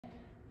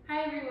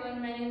Hi everyone,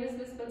 my name is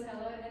Ms.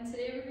 Botello, and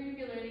today we're going to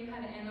be learning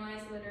how to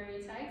analyze literary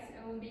text,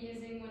 and we'll be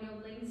using one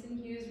of Langston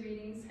Hughes'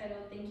 readings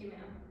titled Thank You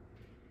Ma'am.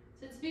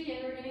 So to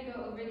begin, we're going to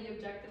go over the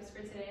objectives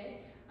for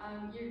today.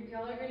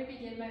 Y'all are going to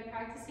begin by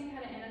practicing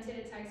how to annotate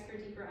a text for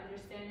deeper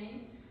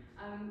understanding.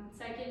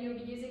 Second, you'll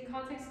be using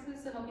context clues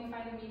to help you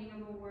find the meaning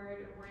of a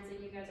word or words that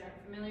you guys aren't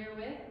familiar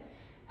with.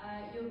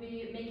 You'll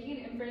be making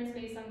an inference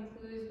based on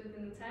clues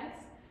within the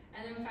text.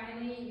 And then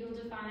finally, you'll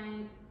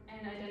define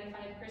and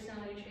identify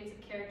personality traits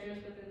of characters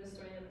within the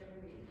story that we're going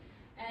to read.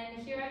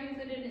 And here I've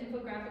included an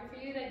infographic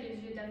for you that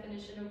gives you a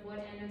definition of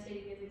what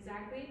annotating is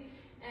exactly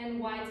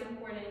and why it's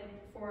important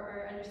for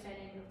our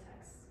understanding of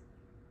text.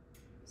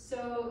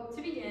 So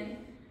to begin,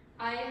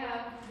 I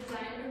have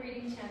designed a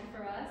reading chant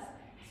for us.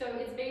 So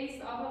it's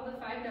based off of the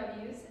 5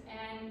 W's,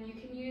 and you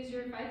can use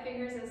your 5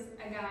 fingers as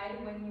a guide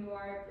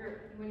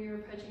when you're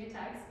approaching a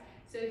text.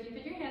 So if you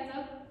put your hands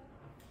up,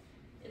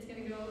 it's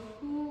going to go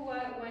who,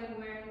 what, when,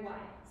 where, and why.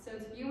 So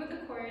to begin with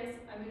the chorus,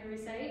 I'm going to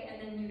recite,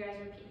 and then you guys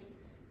repeat.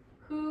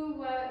 Who,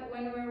 what,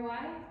 when, where,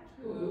 why?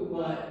 Who,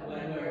 what,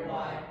 when, where,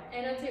 why?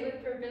 Annotate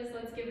with purpose,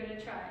 let's give it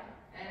a try.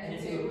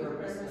 Annotate with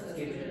purpose, let's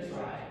give it a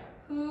try.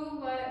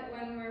 Who, what,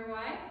 when, where,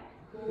 why?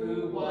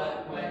 Who,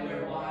 what, when,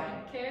 where,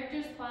 why?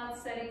 Characters,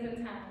 plots, settings,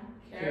 and time.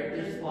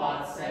 Characters,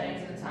 plots,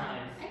 settings, and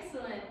times.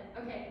 Excellent.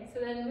 Okay, so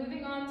then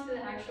moving on to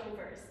the actual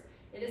verse.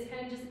 It is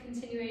kind of just a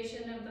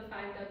continuation of the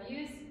 5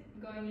 W's,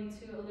 going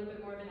into a little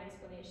bit more of an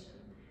explanation.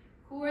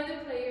 Who are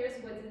the players?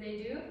 What did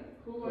they do?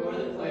 Who are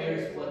the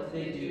players? What do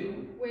they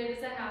do? Where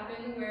does it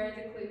happen? Where are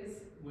the clues?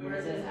 Where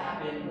does it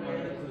happen? Where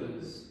are the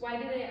clues? Why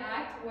do they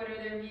act? What are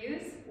their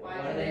views? Why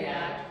do they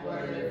act? What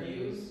are their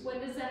views? When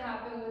does it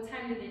happen? What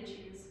time do they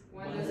choose?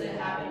 When does it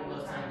happen?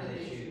 What time do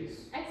they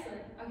choose?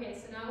 Excellent. Okay,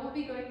 so now we'll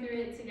be going through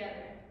it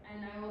together,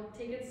 and I will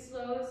take it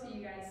slow so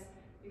you guys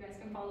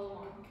can follow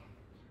along.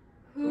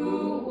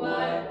 Who,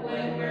 what,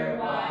 when, where,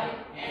 why?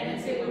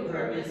 Annotate with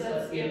purpose,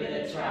 let's give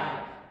it a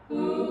try.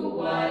 Who,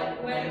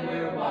 what, when,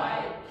 where,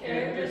 why?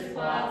 Characters,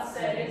 plots,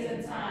 settings,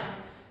 and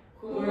time.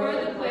 Who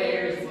are the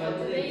players? What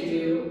do they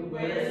do?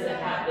 Where does it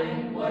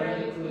happen? What are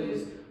the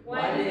clues?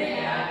 Why do they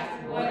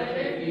act? What are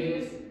their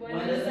views?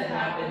 When does it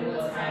happen?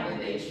 What time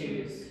do they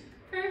choose?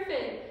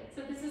 Perfect.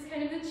 So this is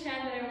kind of the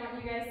chant that I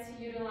want you guys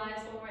to utilize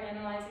while we're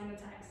analyzing the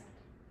text.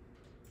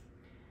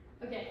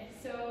 Okay,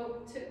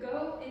 so to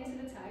go into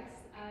the text,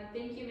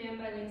 Thank You Ma'am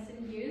by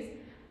Langston Hughes,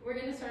 we're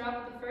going to start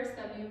off with the first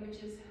W,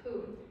 which is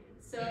who.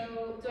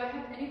 So do I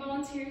have any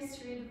volunteers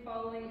to read the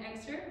following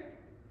excerpt?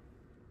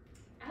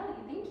 Allie,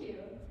 thank you.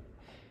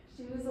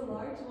 She was a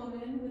large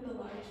woman with a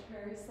large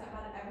purse that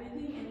had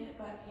everything in it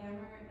but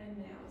hammer and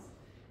nails.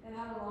 It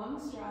had a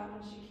long strap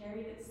and she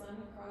carried it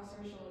slung across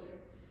her shoulder.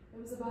 It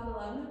was about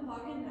 11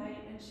 o'clock at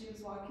night and she was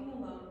walking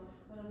alone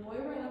when a boy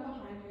ran up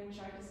behind her and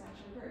tried to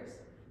snatch her purse.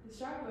 The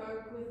strap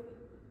broke with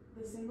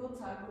the single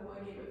tug the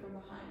boy gave it from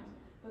behind.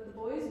 But the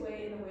boy's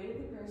weight and the weight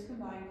of the purse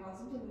combined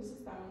caused him to lose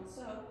his balance,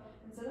 so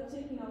instead of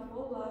taking a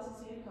full blast as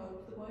he had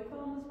hoped, the boy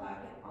fell on his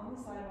back on the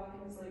sidewalk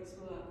and his legs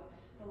flew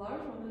up. The large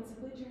woman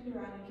simply turned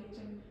around and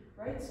kicked him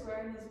right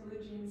square in his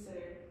blue jeans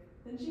sitter.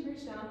 Then she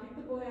reached down, picked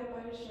the boy up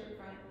by his shirt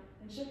front,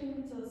 and shook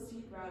him until his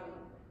teeth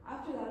rattled.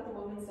 After that, the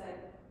woman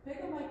said, "Pick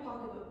up my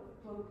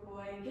pocketbook,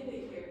 boy, and give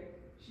it here."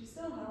 She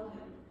still held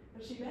him,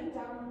 but she bent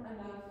down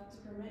enough to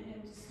permit him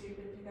to stoop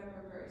and pick up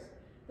her purse.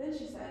 Then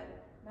she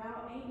said,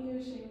 "Now, ain't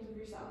you ashamed of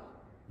yourself?"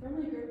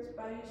 Firmly gripped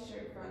by his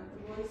shirt front,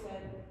 the boy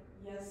said,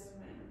 "Yes,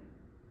 ma'am."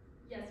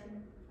 Yes,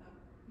 ma'am.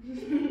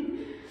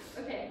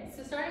 Oh. Okay,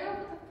 so starting off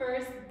with the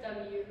first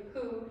W,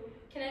 who,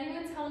 can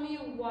anyone tell me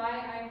why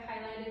I've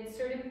highlighted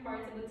certain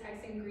parts of the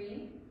text in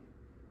green?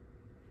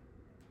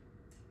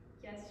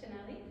 Yes,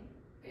 Shanali?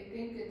 I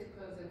think it's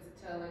because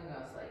it's telling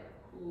us like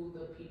who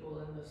the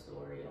people in the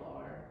story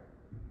are.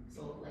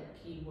 So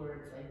like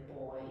keywords like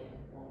boy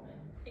and woman.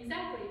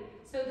 Exactly.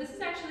 So this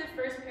is actually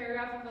the first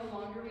paragraph of a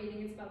longer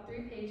reading. It's about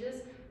 3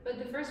 pages, but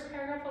the first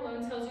paragraph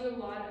alone tells you a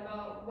lot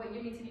about what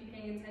you need to be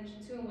paying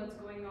attention to and what's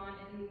going on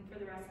for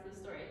the rest of the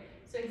story.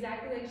 So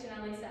exactly like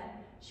Shanali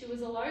said, she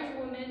was a large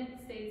woman,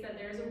 states that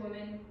there's a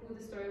woman who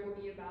the story will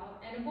be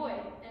about, and a boy.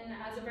 And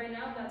as of right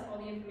now, that's all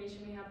the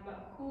information we have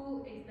about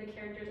who the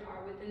characters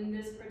are within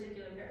this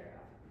particular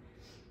paragraph.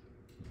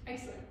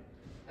 Excellent.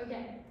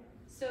 Okay,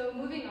 so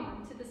moving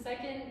on to the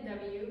second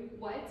W,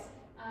 what?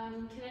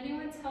 Can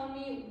anyone tell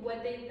me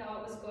what they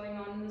thought was going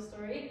on in the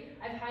story?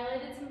 I've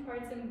highlighted some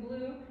parts in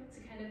blue to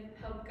kind of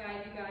help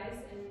guide you guys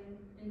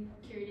in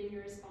curating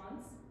your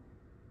response.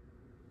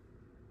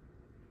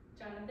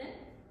 Jonathan?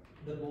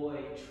 The boy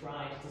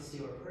tried to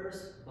steal her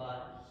purse,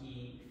 but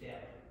he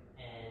failed,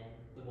 and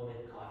the woman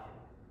caught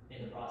him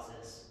in the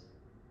process.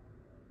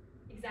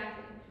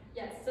 Exactly.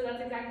 Yes, so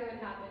that's exactly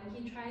what happened.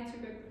 He tried to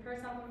rip the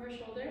purse off of her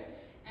shoulder,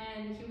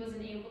 and he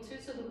wasn't able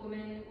to, so the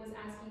woman was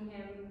asking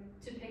him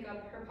to pick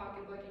up her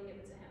pocketbook and give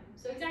it to him.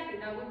 So exactly,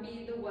 that would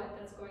be the what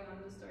that's going on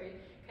in the story,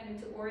 kind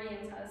of to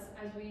orient us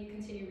as we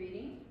continue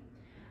reading.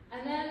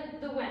 And then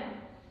the when.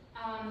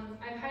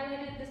 I've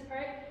highlighted this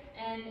part,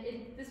 and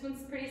this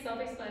one's pretty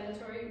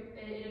self-explanatory.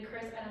 It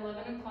occurs at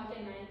 11 o'clock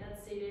at night,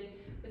 that's stated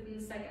with within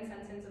the second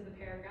sentence of the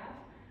paragraph.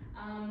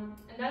 And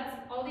that's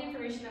all the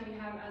information that we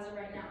have as of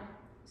right now.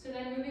 So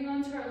then moving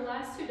on to our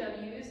last two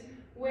W's,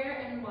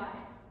 where and why.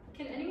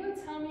 Can anyone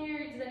tell me, or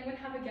does anyone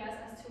have a guess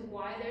as to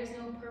why there's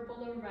no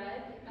purple or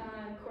red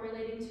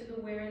correlating to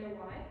the where and the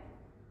why?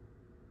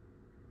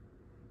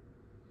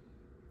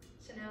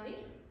 Chanelli?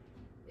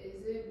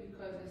 Is it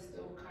because it's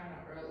still kind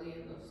of early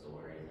in the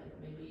story, like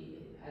maybe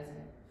it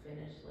hasn't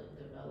finished like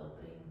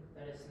developing,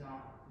 that it's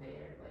not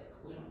there, like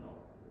we don't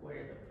know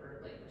where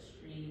like the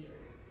street or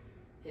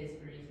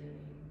his reasoning,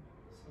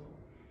 so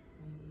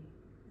maybe.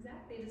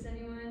 Exactly. Does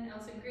anyone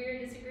else agree or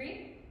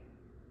disagree?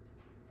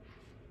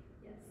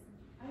 Yes.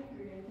 I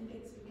agree. I think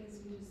it's because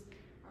we just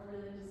are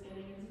really just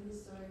getting into the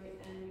story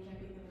and we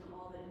can't be given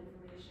all the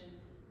information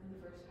in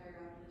the first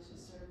paragraph, and it's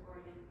just sort of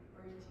orienting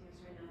us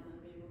right now, and then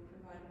maybe we'll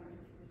provide more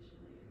information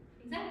later.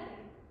 Exactly.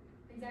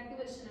 Exactly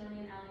what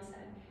Chanelli and Ali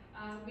said.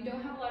 We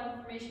don't have a lot of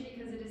information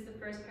because it is the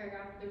first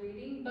paragraph of the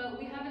reading, but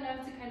we have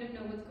enough to kind of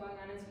know what's going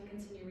on as we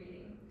continue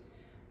reading.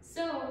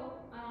 So,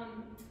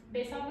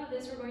 based off of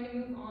this, we're going to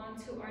move on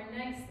to our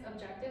next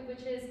objective,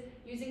 which is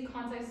using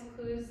context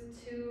clues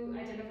to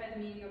identify the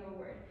meaning of a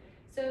word.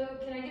 So,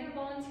 can I get a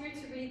volunteer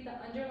to read the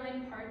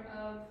underlined part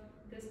of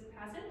this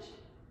passage?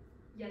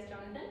 Yes,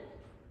 Jonathan?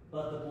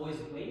 But the boy's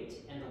weight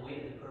and the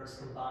weight of the purse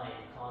combined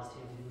caused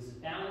him to lose his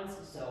balance,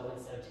 so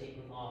instead of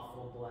taking off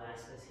full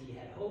blast as he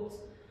had hoped,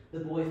 the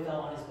boy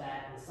fell on his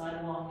back on the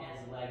sidewalk and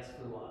his legs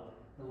flew up.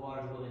 The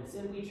large woman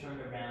simply turned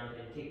around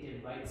and kicked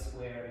him right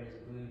square in his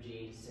blue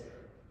jeans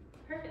sitter.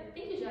 Perfect.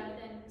 Thank you,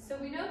 Jonathan. So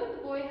we know that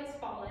the boy has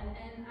fallen,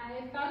 and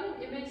I found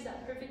an image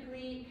that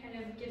perfectly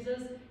kind of gives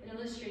us an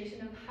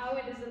illustration of how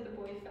it is that the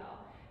boy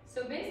fell.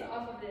 So based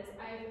off of this,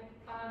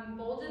 I've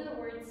bolded the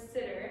word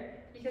sitter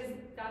because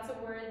that's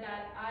a word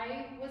that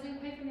I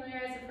wasn't quite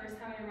familiarized the first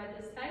time I read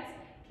this text.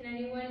 Can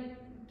anyone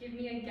give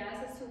me a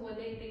guess as to what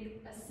they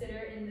think a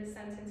sitter in this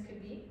sentence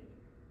could be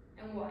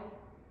and why?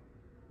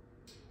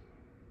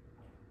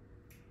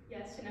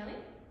 Yes, Chanelli?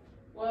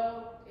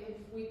 Well, if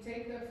we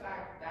take the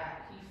fact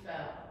that he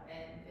fell,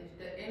 and if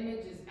the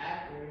image is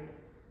accurate,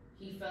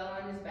 he fell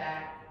on his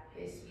back,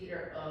 his feet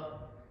are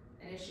up,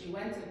 and if she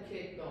went to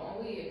kick, the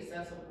only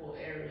accessible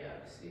area,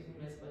 excuse me,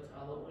 Ms.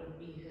 Batalla, would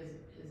be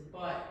his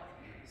butt.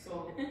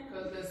 So,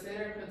 could the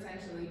sitter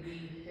potentially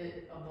be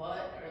hit a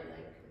butt or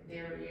like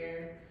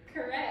derriere?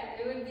 Correct.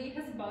 It would be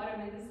his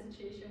bottom in this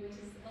situation, which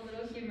is a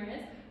little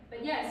humorous.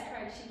 But yes,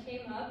 correct. She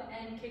came up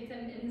and kicked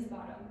him in his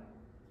bottom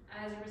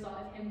as a result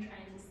of him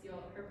trying to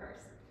steal her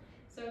purse.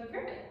 So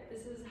perfect.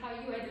 This is how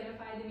you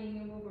identify the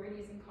meaning of a word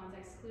using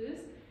context clues.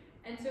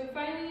 And so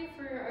finally,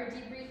 for our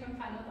debrief and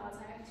final thoughts,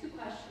 I have two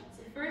questions.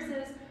 The first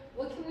is,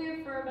 what can we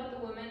infer about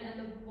the woman and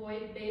the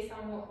boy based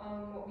on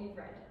what we've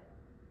read?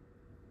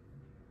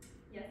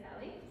 Yes,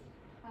 Ali?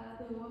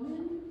 The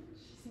woman,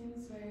 she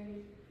seems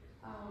very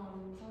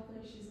tough,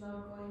 like she's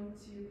not going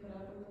to put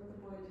up with what the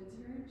boy did to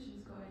her.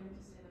 She's going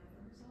to stand up for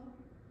herself.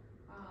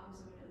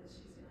 So we know that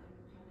she's going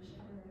to punish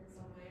him in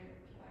some way or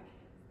get back at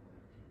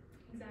him.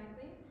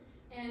 Exactly.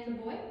 And the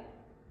boy?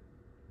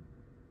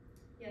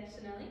 Yes,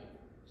 Chanelli?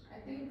 I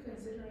think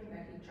considering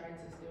that he tried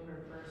to steal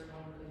her purse,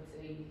 one could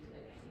say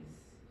like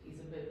he's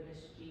a bit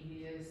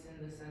mischievous in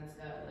the sense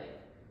that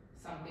like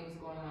something's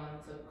going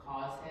on to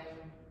cause him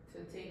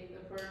to take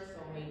the purse,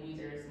 so maybe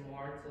there's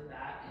more to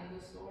that in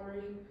the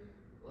story.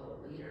 Well,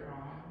 later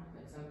on,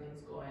 like something's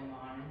going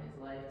on in his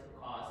life to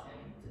cause him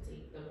to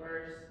take the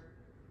purse,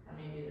 or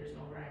maybe there's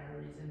no rhyme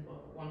or reason,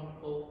 but one would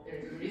hope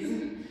there's a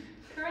reason.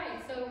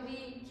 Correct. So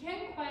we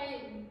can't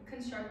quite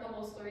construct the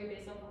whole story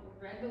based on what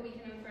we've read, but we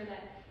can infer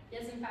that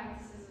yes, in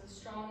fact, this is a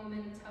strong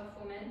woman, a tough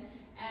woman,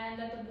 and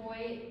that the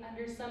boy,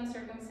 under some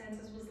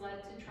circumstances, was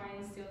led to try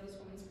and steal this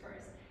woman's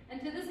purse.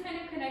 And to this kind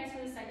of connects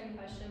to the second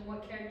question,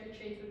 what character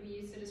traits would we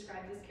use to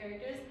describe these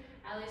characters?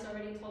 Ali's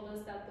already told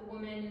us that the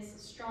woman is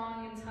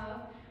strong and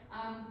tough.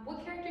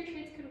 What character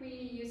traits could we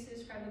use to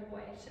describe the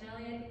boy?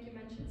 Chanelli, I think you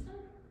mentioned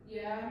some?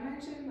 Yeah, I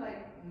mentioned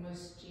like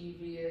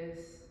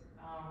mischievous.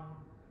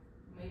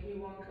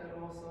 Maybe one could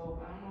also,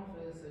 I don't know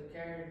if it's a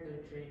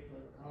character trait,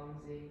 but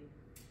clumsy,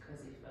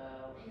 because he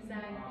fell.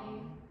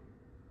 Exactly.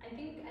 I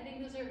think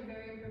those are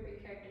very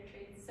appropriate character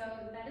traits. So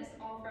that is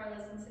all for our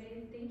lesson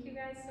today. Thank you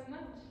guys so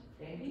much.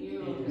 Thank